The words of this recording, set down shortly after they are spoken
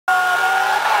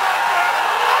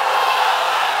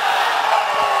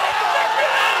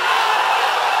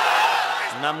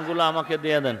নামগুলো আমাকে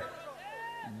দিয়ে দেন।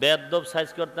 বেদব সাইজ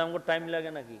করতে আমাকে টাইম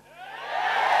লাগে নাকি?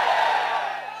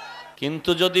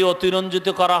 কিন্তু যদি অতিরঞ্জিত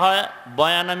করা হয়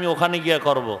বয়ান আমি ওখানে গিয়ে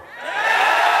করব।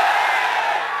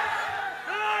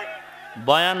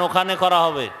 বয়ান ওখানে করা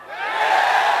হবে।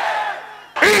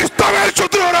 ইসলামের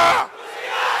শত্রুরা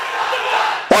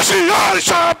হুঁশিয়ার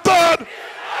সাবধান,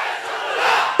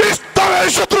 ইসলামের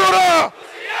শত্রুরা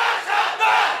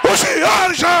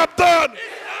হুঁশিয়ার সাবধান,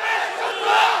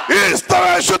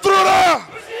 ইসলামের শত্রুরা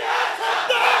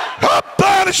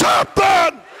সাবধান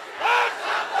সাবধান।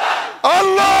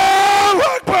 আল্লাহু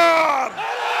আকবার,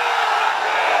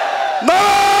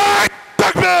 নারায়ে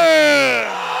তাকবীর।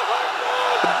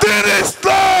 দিন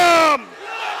ইসলাম,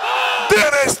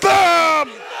 দিন ইসলাম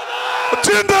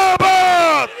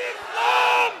জিন্দাবাদ,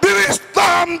 দিন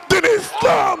ইসলাম, দিন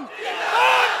ইসলাম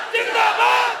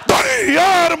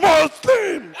দুনিয়ার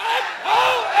মুসলিম।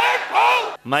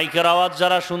 মাইকের আওয়াজ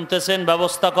যারা শুনতেছেন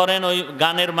ব্যবস্থা করেন ওই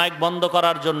গানের মাইক বন্ধ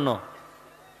করার জন্য।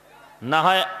 না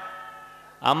হয়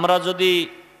আমরা যদি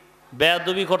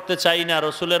বেয়াদবি করতে চাই না,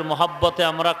 রসুলের মহাব্বতে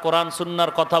আমরা কোরআন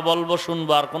সুন্নাহর কথা বলবো,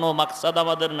 শুনবো, আর কোনো মাকসাদ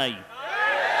আমাদের নাই।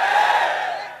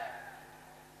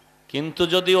 কিন্তু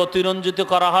যদি অতিরঞ্জিত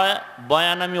করা হয়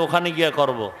বয়ান আমি ওখানে গিয়ে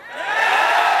করব।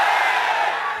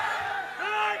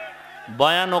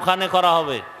 বয়ান ওখানে করা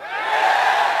হবে।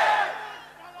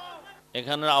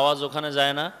 এখানের আওয়াজ ওখানে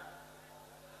যায় না,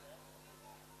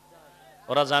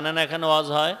 ওরা জানে না এখানে আওয়াজ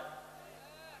হয়।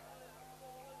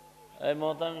 এই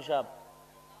মোহতামিম সাহেব,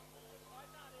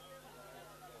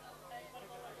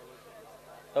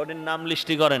 ওটির নাম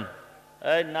লিস্টি করেন।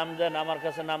 এই নাম দেন, আমার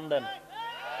কাছে নাম দেন,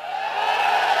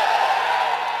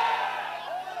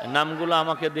 নামগুলো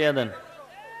আমাকে দিয়ে দেন।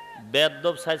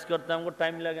 বেদব সাইজ করতে আমাকে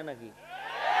টাইম লাগে নাকি?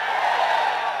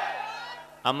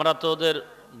 আমরা তো ওদের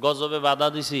গজবে বাধা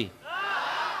দিছি,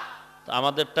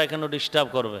 আমাদেরটা এখানে ডিস্টার্ব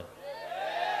করবে।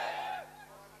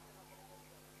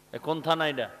 কোন থানা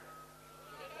এটা?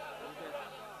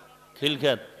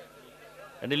 খিলক্ষেত।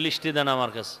 এটি লিস্টি দেন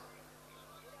আমার কাছে।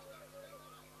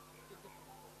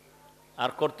 আর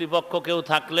কর্তৃপক্ষ কেউ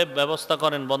থাকলে ব্যবস্থা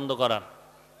করেন বন্ধ করার।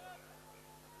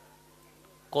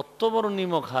 কত বড়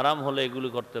নিমক হারাম হলে এগুলি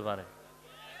করতে পারে?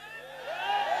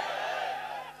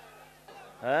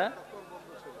 হ্যাঁ,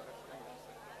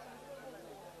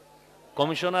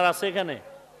 কমিশনার আছে এখানে?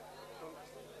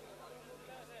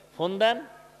 ফোন দেন।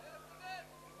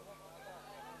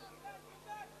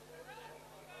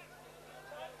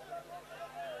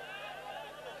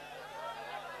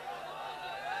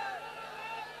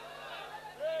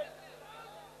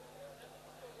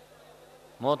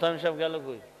 মোহতামিম সাহেব গেল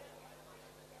কই?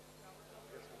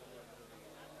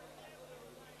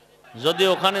 যদি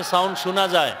ওখানে সাউন্ড শোনা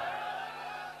যায়,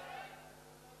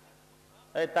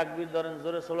 এই তাকবীর ধরেন,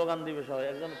 জোরে স্লোগান দিবে সবাই।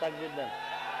 একজন তাকবীর দেন,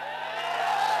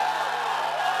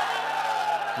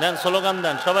 দেন স্লোগান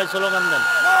দেন, সবাই স্লোগান দেন।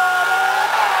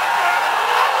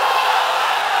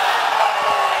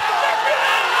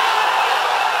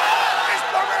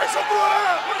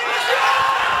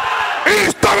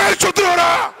 ইসলামের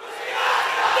শত্রুরা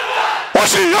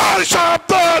হুঁশিয়ার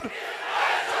সাবধান,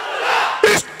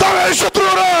 ইসলামের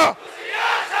শত্রুরা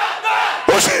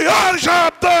হুঁশিয়ার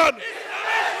সাবধান,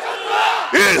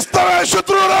 ইসলামের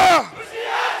শত্রুরা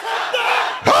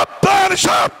সাবধান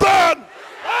সাবধান।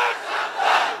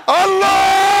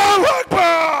 আল্লাহু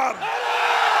আকবার,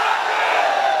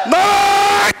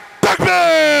 নারায়ে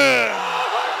তাকবীর।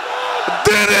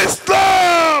 দিন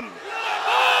ইসলাম,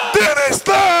 দিন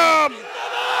ইসলাম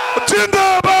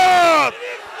জিন্দাবাদ,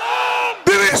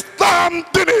 দিন ইসলাম,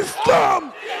 দিন ইসলাম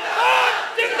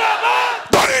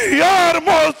দুনিয়ার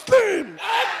মুসলিম।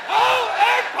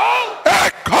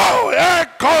 এক হও, এক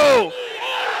হও,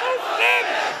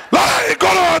 লড়াই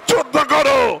করো, যুদ্ধ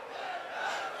করো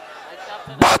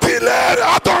বাতিলের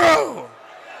আতঙ্ক।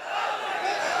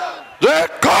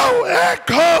 এক হও, এক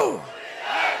হও।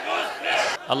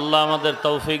 আল্লাহ আমাদের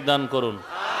তৌফিক দান করুন।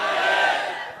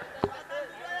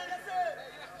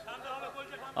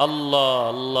 আল্লাহ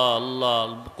আল্লাহ আল্লাহ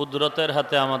কুদরতের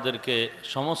হাতে আমাদেরকে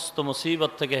সমস্ত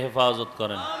মুসিবত থেকে হেফাজত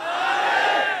করেন।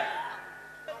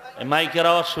 মাইকের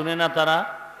আওয়াজ শুনে না তারা?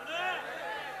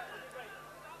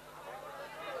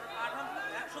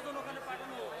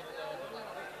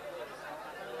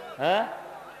 হ্যাঁ,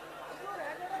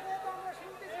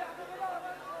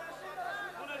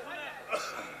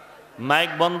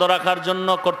 মাইক বন্ধ রাখার জন্য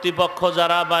কর্তৃপক্ষ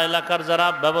যারা বা এলাকার যারা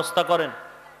ব্যবস্থা করেন,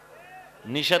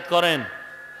 নিষেধ করেন।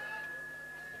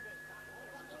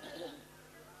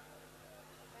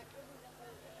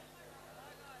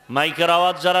 মাইকের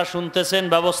আওয়াজ যারা শুনতেছেন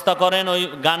ব্যবস্থা করেন ওই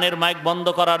গানের মাইক বন্ধ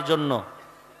করার জন্য।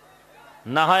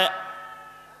 না হয়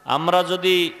আমরা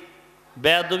যদি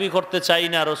বেয়াদবি করতে চাই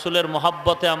না, রসুলের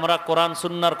মোহাব্বতে আমরা কোরআন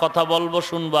সুন্নাহর কথা বলবো,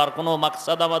 শুনবো, আর কোনো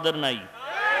মাকসাদ আমাদের নাই।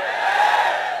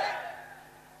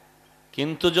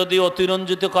 কিন্তু যদি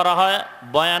অতিরঞ্জিত করা হয়,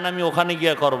 বয়ান আমি ওখানে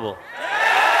গিয়ে করব,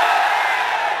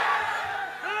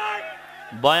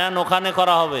 বয়ান ওখানে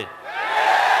করা হবে।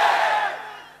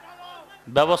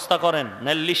 ব্যবস্থা করেন,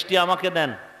 না লিস্টটি আমাকে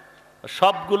দেন,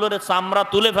 সবগুলোর চামড়া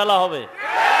তুলে ফেলা হবে।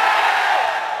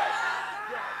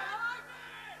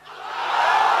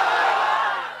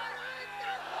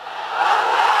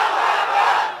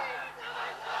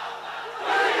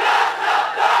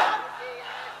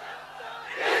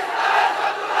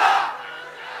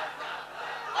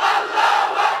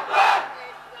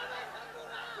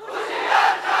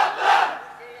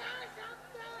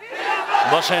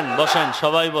 বসেন বসেন,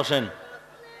 সবাই বসেন।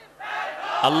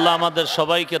 আল্লাহ আমাদের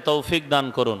সবাইকে তৌফিক দান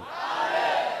করুন,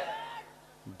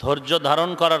 ধৈর্য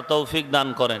ধারণ করার তৌফিক দান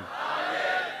করেন।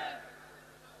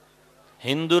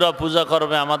 হিন্দুরা পূজা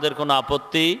করবে, আমাদের কোনো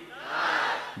আপত্তি।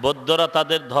 বৌদ্ধরা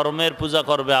তাদের ধর্মের পূজা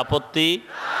করবে, আপত্তি।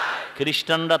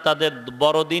 খ্রিস্টানরা তাদের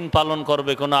বড়দিন পালন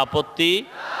করবে, কোনো আপত্তি।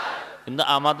 কিন্তু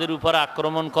আমাদের উপরে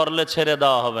আক্রমণ করলে ছেড়ে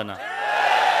দেওয়া হবে না।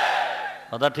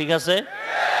 কথা ঠিক আছে?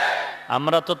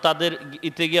 আমরা তো তাদের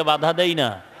ইতে গিয়ে বাধা দেই না,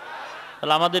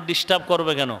 তাহলে আমাদের ডিস্টার্ব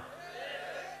করবে কেন?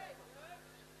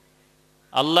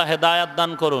 আল্লাহ হেদায়াত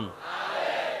দান করুন।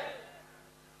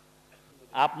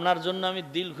 আপনার জন্য আমি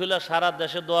দিল খুলে সারা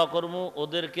দেশে দোয়া করবো।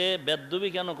 ওদেরকে বেদ্যুবি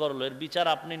কেন করলো, এর বিচার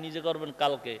আপনি নিজে করবেন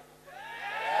কালকে।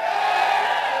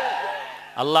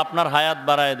 আল্লাহ আপনার হায়াত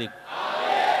বাড়ায় দিক।